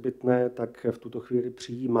jsou nezbytné, tak v tuto chvíli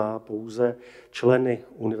přijímá pouze členy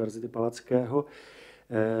Univerzity.palackeho,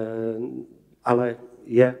 ale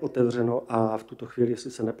je otevřeno a v tuto chvíli,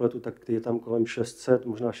 jestli se nepletu, tak je tam kolem 600,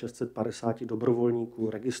 možná 650 dobrovolníků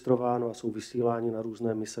registrováno a jsou vysíláni na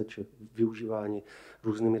různé mise či využívání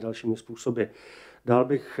různými dalšími způsoby. Dál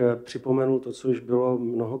bych připomenul to, co již bylo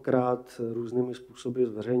mnohokrát různými způsoby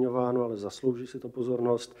zveřejňováno, ale zaslouží si to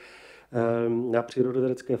pozornost. Na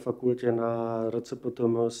Přírodovědecké fakultě na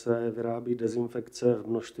RCPTM se vyrábí dezinfekce v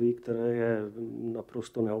množství, které je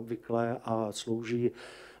naprosto neobvyklé a slouží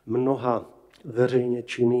mnoha veřejně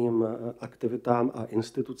činným aktivitám a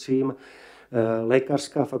institucím.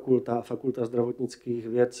 Lékařská fakulta a fakulta zdravotnických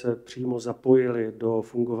věd se přímo zapojili do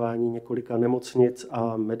fungování několika nemocnic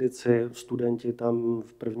a medici, studenti tam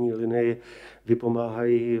v první linii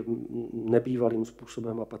vypomáhají nebývalým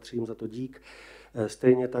způsobem a patří jim za to dík.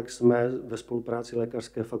 Stejně tak jsme ve spolupráci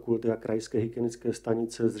Lékařské fakulty a Krajské hygienické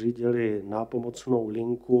stanice zřídili nápomocnou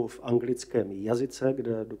linku v anglickém jazyce,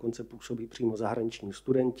 kde dokonce působí přímo zahraniční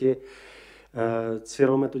studenti.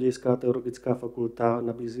 Cyrilometodějská teologická fakulta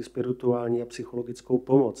nabízí spirituální a psychologickou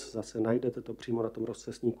pomoc. Zase najdete to přímo na tom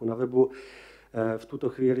rozcestníku na webu. V tuto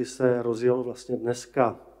chvíli se rozjelo vlastně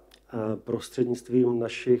dneska prostřednictvím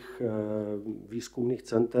našich výzkumných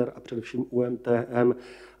center a především UMTM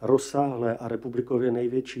rozsáhlé a republikově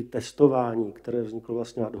největší testování, které vzniklo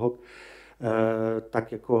vlastně ad hoc,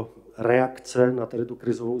 tak jako reakce na tady tu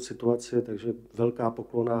krizovou situaci, takže velká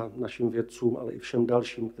poklona našim vědcům, ale i všem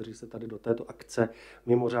dalším, kteří se tady do této akce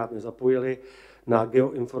mimořádně zapojili. Na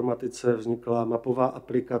geoinformatice vznikla mapová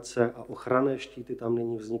aplikace a ochranné štíty tam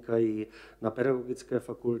nyní vznikají. Na pedagogické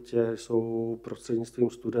fakultě jsou prostřednictvím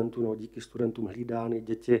studentů nebo díky studentům hlídány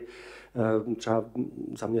děti třeba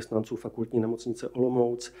zaměstnanců fakultní nemocnice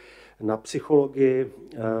Olomouc. Na psychologii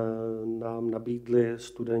nám nabídli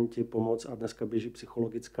studenti pomoc a dneska běží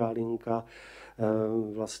psychologická linka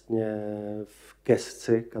vlastně v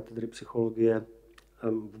gesci katedry psychologie.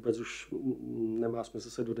 Vůbec už nemá smysl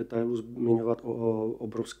se do detailů zmiňovat o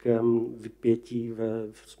obrovském vypětí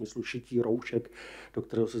v smyslu šití roušek, do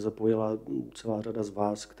kterého se zapojila celá řada z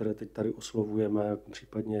vás, které teď tady oslovujeme,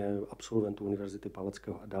 případně absolventů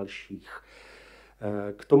Univerzity.palackeho a dalších.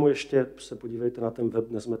 K tomu ještě se podívejte na ten web,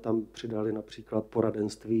 dnes jsme tam přidali například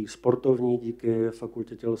poradenství sportovní díky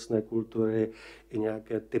Fakultě tělesné kultury i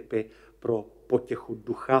nějaké tipy pro potěchu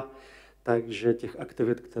ducha. Takže těch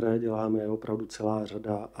aktivit, které děláme, je opravdu celá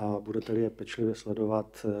řada a budete-li je pečlivě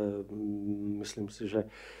sledovat, myslím si, že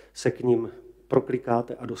se k ním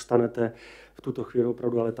proklikáte a dostanete v tuto chvíli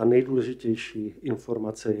opravdu, ale ta nejdůležitější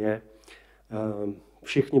informace je,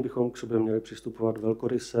 všichni bychom k sobě měli přistupovat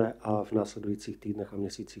velkoryse a v následujících týdnech a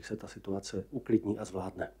měsících se ta situace uklidní a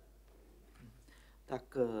zvládne.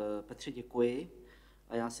 Tak Petře, děkuji.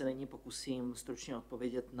 A já se nyní pokusím stručně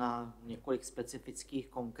odpovědět na několik specifických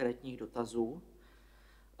konkrétních dotazů.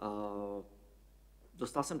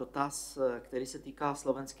 Dostal jsem dotaz, který se týká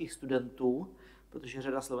slovenských studentů, protože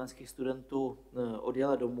řada slovenských studentů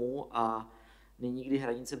odjela domů a nyní, kdy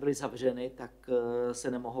hranice byly zavřeny, tak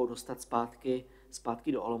se nemohou dostat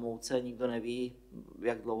zpátky do Olomouce. Nikdo neví,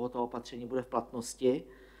 jak dlouho to opatření bude v platnosti.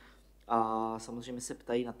 A samozřejmě se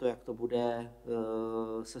ptají na to, jak to bude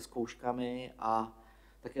se zkouškami a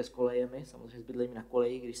také s kolejemi, samozřejmě s bydlením na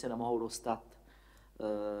koleji, když se nemohou dostat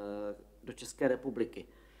do České republiky.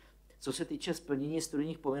 Co se týče splnění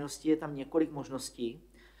studijních povinností, je tam několik možností.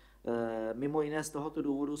 Mimo jiné z tohoto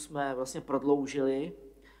důvodu jsme vlastně prodloužili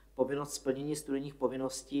povinnost splnění studijních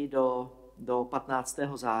povinností do 15.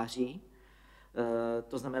 září.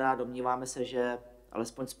 To znamená, domníváme se, že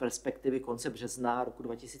alespoň z perspektivy konce března roku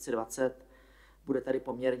 2020 bude tady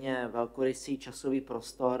poměrně velkorysý časový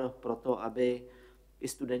prostor pro to, aby i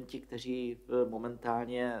studenti, kteří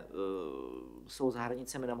momentálně jsou za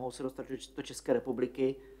hranicemi, nemohou se dostat do České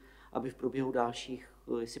republiky, aby v průběhu dalších,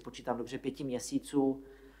 jestli počítám dobře, 5 měsíců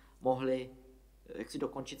mohli jaksi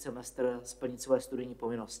dokončit semestr, splnit svoje studijní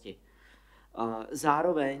povinnosti.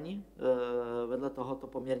 Zároveň vedle tohoto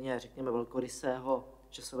poměrně, řekněme, velkorysého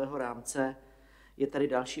časového rámce je tady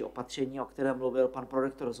další opatření, o kterém mluvil pan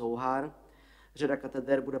prorektor Zouhar. Řada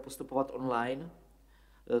kateder bude postupovat online.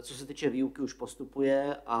 Co se týče výuky, už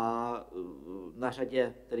postupuje a na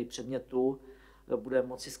řadě tedy předmětů bude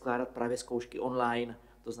moci skládat právě zkoušky online.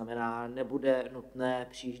 To znamená, nebude nutné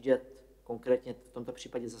přijíždět konkrétně v tomto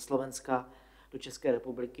případě ze Slovenska do České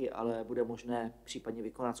republiky, ale bude možné případně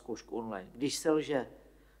vykonat zkoušku online. Když selže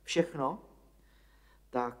všechno,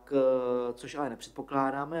 tak, což ale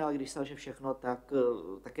nepředpokládáme, ale když selže všechno, tak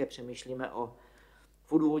také přemýšlíme o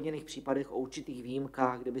v odůvodněných případech o určitých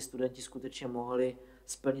výjimkách, kde by studenti skutečně mohli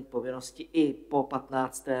splnit povinnosti i po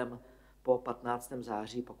 15.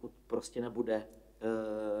 září, pokud prostě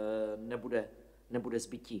nebude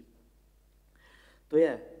zbytí. To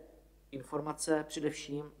je informace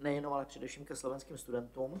především, nejenom, ale především ke slovenským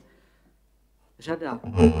studentům.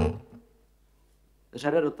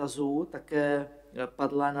 Řada dotazů také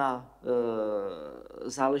padla na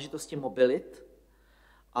záležitosti mobilit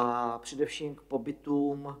a především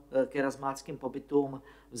k erasmáckým pobytům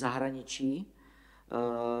v zahraničí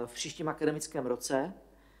v příštím akademickém roce.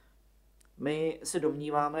 My se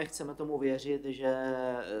domníváme, chceme tomu věřit, že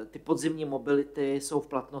ty podzimní mobility jsou v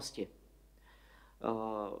platnosti.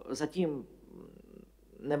 Zatím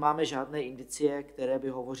nemáme žádné indicie, které by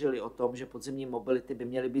hovořily o tom, že podzimní mobility by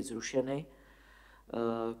měly být zrušeny.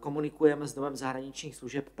 Komunikujeme s Domem zahraničních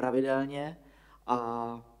služeb pravidelně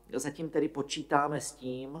a zatím tedy počítáme s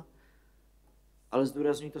tím, ale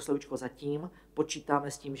zdůrazňuji to slovíčko zatím,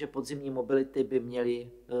 počítáme s tím, že podzimní mobility by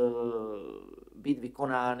měly být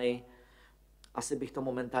vykonány, asi bych to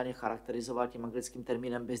momentálně charakterizoval tím anglickým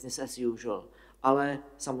termínem business as usual. Ale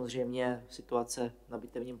samozřejmě situace na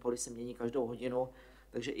bitevním poli se mění každou hodinu,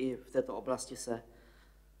 takže i v této oblasti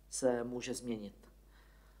se může změnit.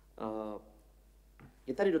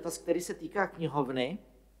 Je tady dotaz, který se týká knihovny,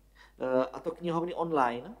 a to knihovny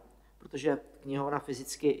online, protože knihovna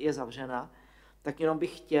fyzicky je zavřena, tak jenom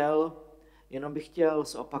bych chtěl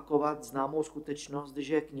zopakovat známou skutečnost,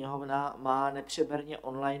 že knihovna má nepřeberně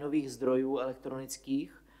onlineových zdrojů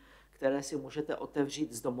elektronických, které si můžete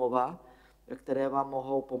otevřít z domova, které vám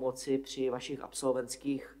mohou pomoci při vašich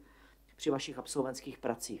absolventských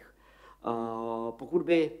pracích. Pokud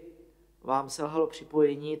by vám selhalo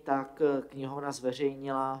připojení, tak knihovna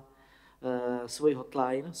zveřejnila svůj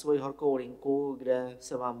hotline, svoji horkou linku, kde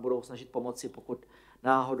se vám budou snažit pomoci, pokud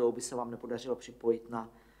náhodou by se vám nepodařilo připojit na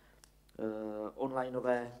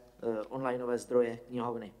onlineové zdroje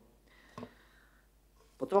knihovny.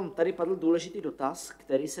 Potom tady padl důležitý dotaz,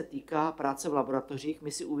 který se týká práce v laboratořích.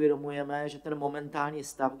 My si uvědomujeme, že ten momentální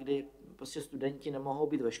stav, kdy prostě studenti nemohou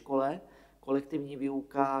být ve škole, kolektivní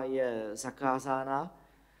výuka je zakázána,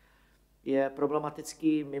 je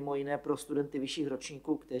problematický mimo jiné pro studenty vyšších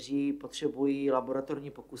ročníků, kteří potřebují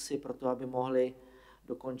laboratorní pokusy pro to, aby mohli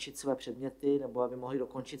dokončit své předměty nebo aby mohli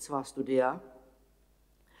dokončit svá studia.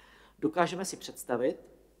 Dokážeme si představit,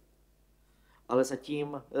 ale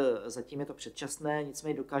zatím je to předčasné,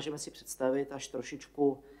 nicméně dokážeme si představit, až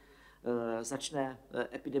trošičku začne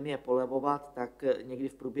epidemie polevovat, tak někdy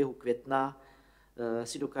v průběhu května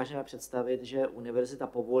si dokážeme představit, že univerzita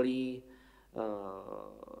povolí,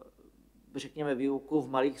 řekněme, výuku v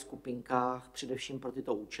malých skupinkách, především pro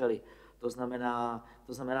tyto účely. To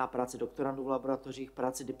znamená práce doktorandů v laboratořích,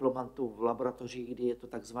 práce diplomantů v laboratořích, kdy je to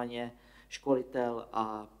takzvaně školitel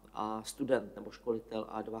a student, nebo školitel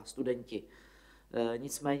a 2 studenti.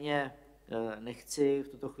 Nicméně nechci v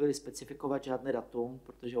tuto chvíli specifikovat žádné datum,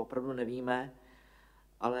 protože opravdu nevíme,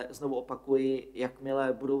 ale znovu opakuji,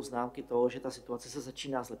 jakmile budou známky toho, že ta situace se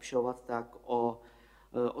začíná zlepšovat, tak o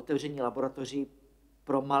otevření laboratoří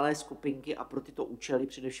pro malé skupinky a pro tyto účely,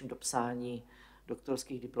 především do psání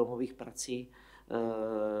doktorských diplomových prací,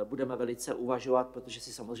 budeme velice uvažovat, protože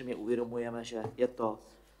si samozřejmě uvědomujeme, že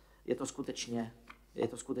je to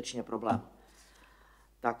skutečně problém.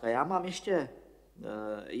 Tak a já mám ještě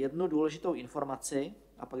jednu důležitou informaci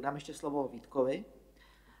a pak dám ještě slovo Vítkovi.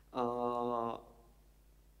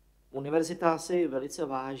 Univerzita si velice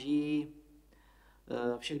váží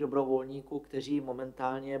všech dobrovolníků, kteří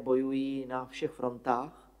momentálně bojují na všech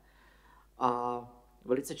frontách a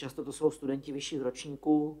velice často to jsou studenti vyšších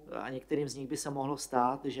ročníků a některým z nich by se mohlo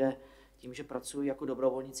stát, že tím, že pracují jako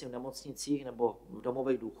dobrovolníci v nemocnicích nebo v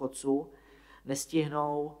domovech důchodců,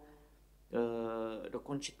 nestihnou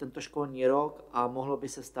dokončit tento školní rok a mohlo by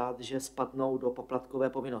se stát, že spadnou do poplatkové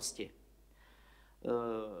povinnosti.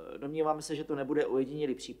 Domníváme se, že to nebude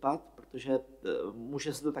ojedinělý případ, protože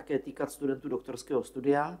může se to také týkat studentů doktorského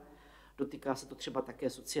studia, dotýká se to třeba také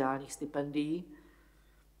sociálních stipendií.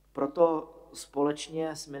 Proto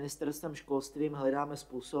společně s Ministerstvem školství hledáme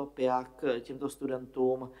způsob, jak těmto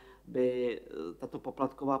studentům by tato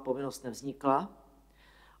poplatková povinnost nevznikla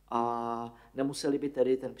a nemuseli by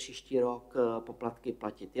tedy ten příští rok poplatky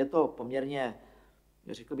platit. Je to poměrně,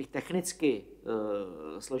 řekl bych, technicky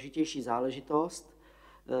složitější záležitost,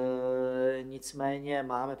 nicméně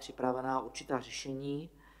máme připravená určitá řešení.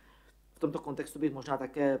 V tomto kontextu bych možná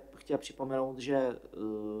také chtěl připomenout, že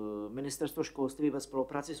Ministerstvo školství ve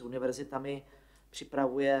spolupráci s univerzitami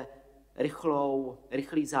připravuje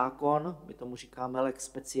rychlý zákon, my tomu říkáme lex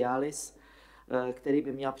specialis, který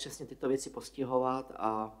by měl přesně tyto věci postihovat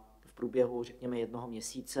a v průběhu, řekněme, 1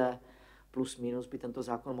 měsíce plus minus by tento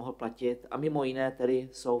zákon mohl platit. A mimo jiné tedy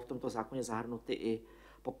jsou v tomto zákoně zahrnuty i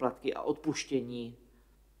poplatky a odpuštění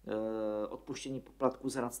poplatků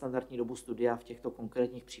za nadstandardní dobu studia v těchto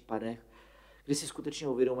konkrétních případech, kdy si skutečně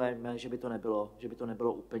uvědomujeme, že by to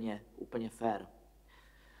nebylo úplně fair.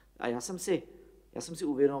 A já jsem si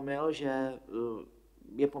uvědomil, že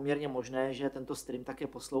je poměrně možné, že tento stream také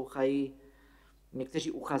poslouchají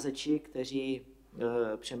někteří uchazeči, kteří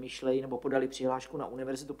přemýšlejí nebo podali přihlášku na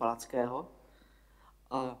univerzitu.palackeho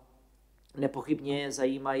a nepochybně je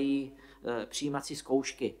zajímají přijímací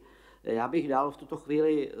zkoušky. Já bych dal v tuto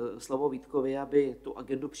chvíli slovo Vítkovi, aby tu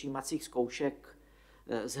agendu přijímacích zkoušek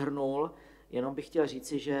shrnul. Jenom bych chtěl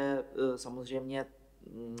říci, že samozřejmě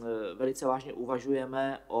velice vážně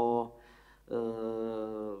uvažujeme o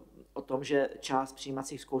tom, že část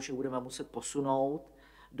přijímacích zkoušek budeme muset posunout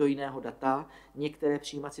do jiného data. Některé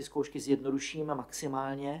přijímací zkoušky zjednodušíme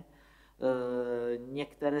maximálně.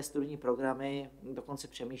 Některé studijní programy dokonce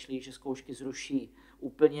přemýšlí, že zkoušky zruší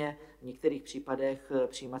úplně. V některých případech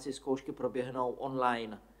přijímací zkoušky proběhnou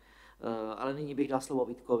online. Ale nyní bych dal slovo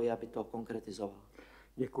Vítkovi, aby to konkretizoval.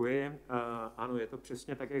 Děkuji. Ano, je to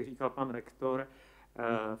přesně tak, jak říkal pan rektor.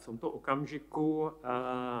 V tomto okamžiku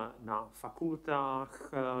na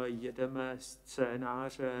fakultách jedeme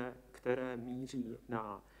scénáře, které míří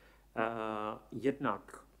na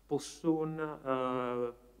jednak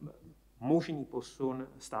možný posun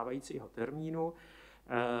stávajícího termínu.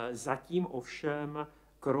 Zatím ovšem,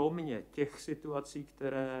 kromě těch situací,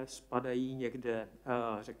 které spadají někde,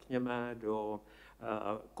 řekněme, do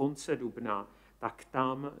konce dubna, tak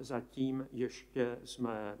tam zatím ještě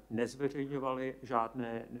jsme nezveřejňovali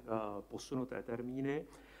žádné posunuté termíny.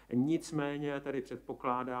 Nicméně tady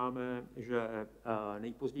předpokládáme, že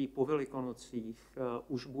nejpozději po Velikonocích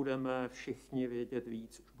už budeme všichni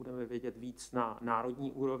vědět víc na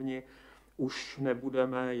národní úrovni. Už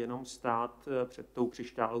nebudeme jenom stát před tou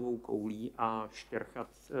křišťálovou koulí a štěrchat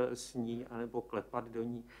s ní anebo klepat do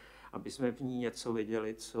ní, aby jsme v ní něco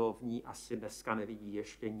viděli, co v ní asi dneska nevidí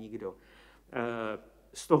ještě nikdo.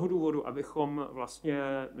 Z toho důvodu, abychom vlastně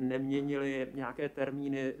neměnili nějaké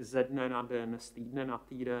termíny ze dne na den, z týdne na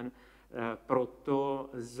týden, proto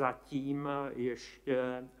zatím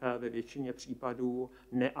ještě ve většině případů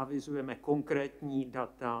neavizujeme konkrétní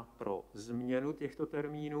data pro změnu těchto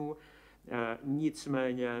termínů.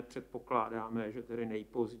 Nicméně předpokládáme, že tedy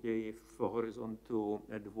nejpozději v horizontu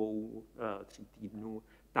 2-3 týdnů,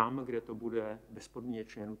 tam, kde to bude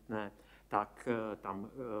bezpodmínečně nutné, tak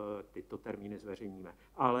tam tyto termíny zveřejníme.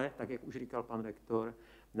 Ale, tak jak už říkal pan rektor,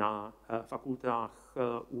 na fakultách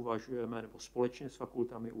uvažujeme, nebo společně s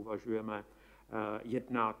fakultami uvažujeme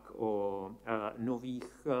jednak o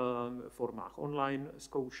nových formách online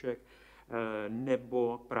zkoušek,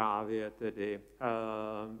 nebo právě tedy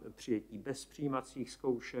přijetí bez přijímacích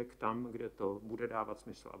zkoušek, tam, kde to bude dávat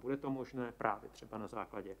smysl a bude to možné, právě třeba na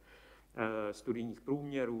základě studijních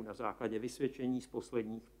průměrů, na základě vysvědčení z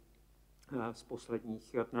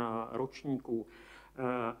posledních ročníků.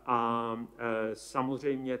 A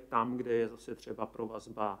samozřejmě tam, kde je zase třeba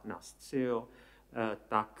provazba na SCIO,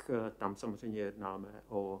 tak tam samozřejmě jednáme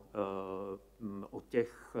o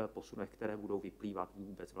těch posunech, které budou vyplývat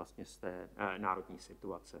vůbec vlastně z té národní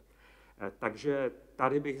situace. Takže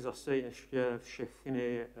tady bych zase ještě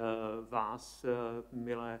všechny vás,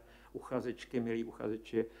 milé uchazečky, milí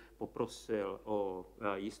uchazeči, poprosil o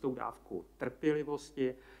jistou dávku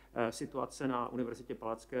trpělivosti. Situace na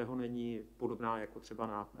univerzitě.palackeho není podobná jako třeba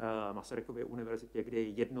na Masarykově univerzitě, kde je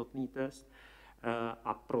jednotný test,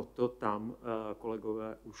 a proto tam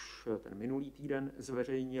kolegové už ten minulý týden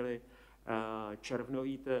zveřejnili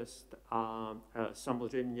červnový test a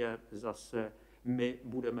samozřejmě zase my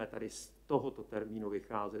budeme tady z tohoto termínu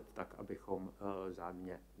vycházet tak, abychom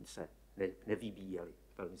vzájemně se nevybíjeli,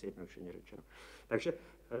 velmi zjednodušeně řečeno. Takže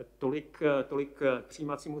tolik k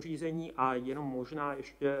přijímacímu řízení a jenom možná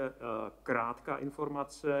ještě krátká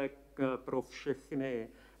informace pro všechny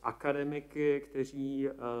akademiky, kteří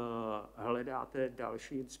hledáte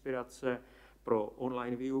další inspirace pro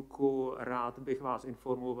online výuku. Rád bych vás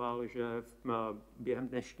informoval, že během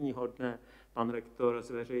dnešního dne pan rektor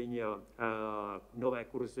zveřejnil nové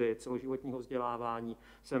kurzy celoživotního vzdělávání.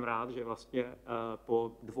 Jsem rád, že vlastně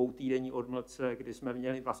po dvoutýdenní odmlce, kdy jsme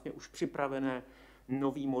měli vlastně už připravené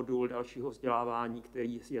nový modul dalšího vzdělávání,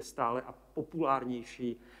 který je stále a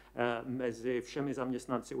populárnější mezi všemi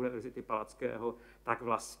zaměstnanci Univerzity.palackeho, tak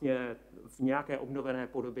vlastně v nějaké obnovené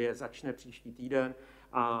podobě začne příští týden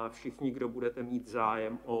a všichni, kdo budete mít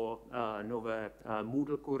zájem o nové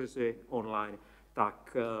Moodle kurzy online,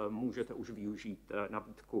 tak můžete už využít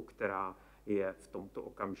nabídku, která je v tomto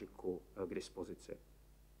okamžiku k dispozici.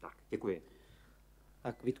 Tak, děkuji.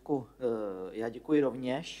 Tak Vítku, já děkuji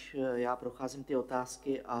rovněž. Já procházím ty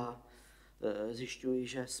otázky a zjišťuji,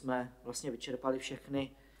 že jsme vlastně vyčerpali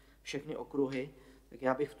všechny okruhy. Tak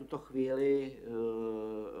já bych v tuto chvíli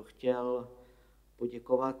chtěl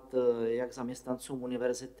poděkovat jak zaměstnancům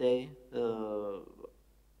univerzity,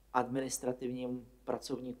 administrativním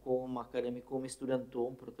pracovníkům, akademikům i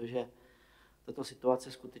studentům, protože tato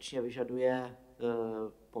situace skutečně vyžaduje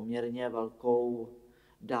poměrně velkou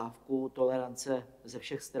dávku tolerance ze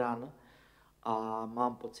všech stran a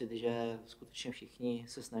mám pocit, že skutečně všichni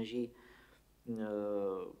se snaží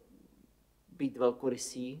být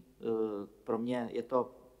velkorysí. Pro mě je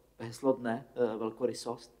to heslo dne,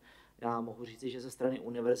 velkorysost. Já mohu říct, že ze strany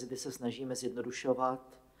univerzity se snažíme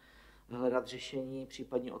zjednodušovat, hledat řešení,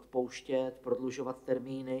 případně odpouštět, prodlužovat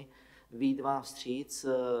termíny, vyjít vám vstříc,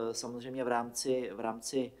 samozřejmě v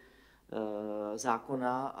rámci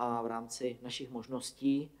zákona a v rámci našich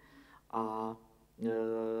možností a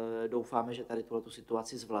doufáme, že tady tuhletu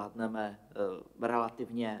situaci zvládneme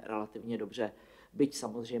relativně dobře. Byť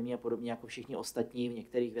samozřejmě podobně jako všichni ostatní, v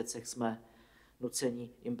některých věcech jsme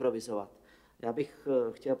nuceni improvizovat. Já bych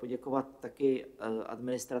chtěl poděkovat taky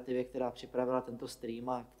administrativě, která připravila tento stream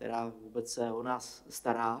a která vůbec se o nás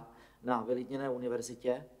stará na vylidněné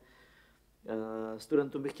univerzitě.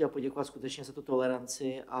 Studentům bych chtěl poděkovat skutečně za tu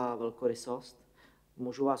toleranci a velkorysost.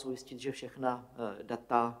 Můžu vás ujistit, že všechna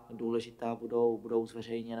data důležitá budou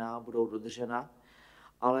zveřejněna, budou dodržena,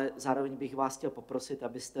 ale zároveň bych vás chtěl poprosit,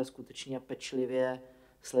 abyste skutečně pečlivě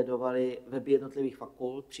sledovali weby jednotlivých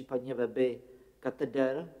fakult, případně weby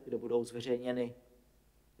kateder, kde budou zveřejněny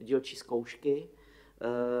dílčí zkoušky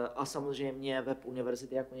a samozřejmě web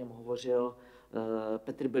univerzity, jak o něm hovořil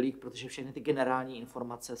Petr Bilík, protože všechny ty generální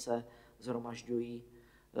informace se shromažďují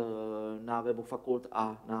na webu fakult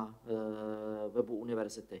a na webu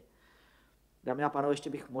univerzity. Dámy a pánové, ještě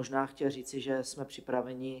bych možná chtěl říci, že jsme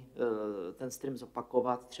připraveni ten stream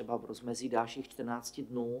zopakovat třeba v rozmezí dalších 14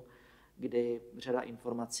 dnů, kdy řada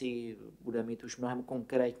informací bude mít už mnohem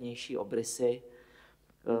konkrétnější obrysy,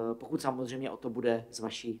 pokud samozřejmě o to bude z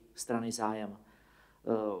vaší strany zájem.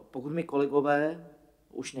 Pokud mi kolegové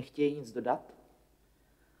už nechtějí nic dodat,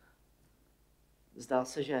 zdá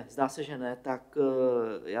se, že ne, tak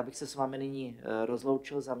já bych se s vámi nyní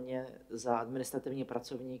rozloučil za mě, za administrativní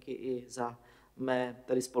pracovníky i za mé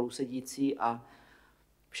tady spolusedící a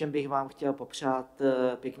všem bych vám chtěl popřát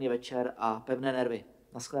pěkný večer a pevné nervy.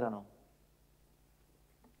 Nashledanou.